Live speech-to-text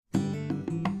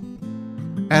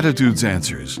Attitudes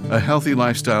Answers, a healthy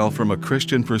lifestyle from a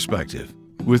Christian perspective,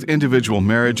 with individual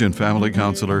marriage and family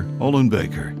counselor Olin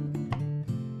Baker.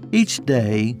 Each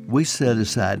day, we set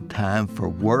aside time for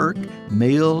work,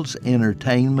 meals,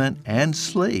 entertainment, and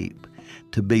sleep.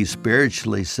 To be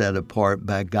spiritually set apart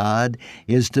by God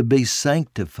is to be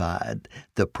sanctified,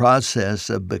 the process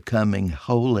of becoming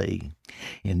holy.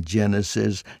 In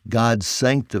Genesis, God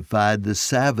sanctified the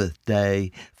Sabbath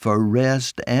day for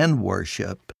rest and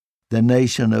worship. The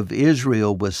nation of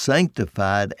Israel was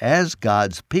sanctified as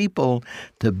God's people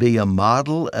to be a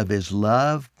model of His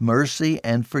love, mercy,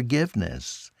 and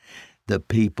forgiveness. The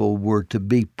people were to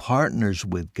be partners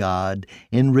with God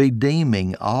in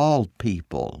redeeming all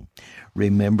people.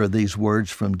 Remember these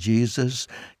words from Jesus,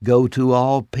 "Go to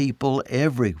all people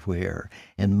everywhere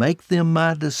and make them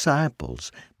my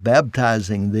disciples,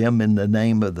 baptizing them in the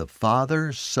name of the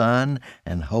Father, Son,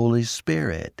 and Holy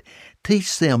Spirit.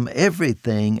 Teach them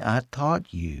everything I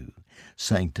taught you."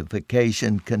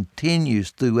 Sanctification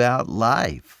continues throughout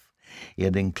life.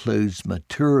 It includes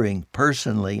maturing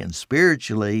personally and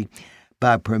spiritually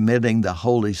by permitting the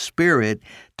Holy Spirit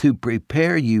to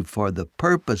prepare you for the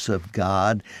purpose of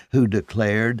God, who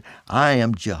declared, "I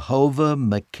am Jehovah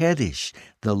Makedesh,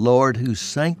 the Lord who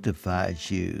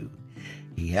sanctifies you."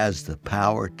 He has the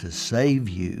power to save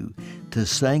you, to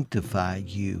sanctify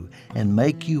you, and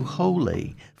make you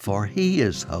holy, for He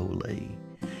is holy.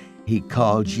 He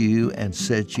called you and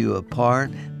set you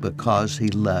apart because He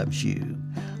loves you.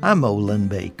 I'm Olin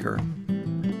Baker.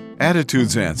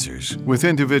 Attitudes Answers with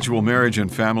individual marriage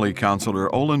and family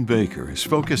counselor Olin Baker is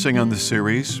focusing on the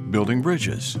series Building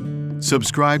Bridges.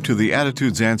 Subscribe to the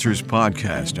Attitudes Answers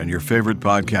podcast on your favorite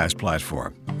podcast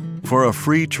platform. For a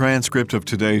free transcript of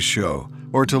today's show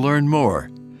or to learn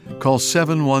more, call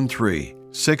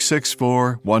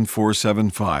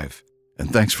 713-664-1475.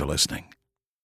 And thanks for listening.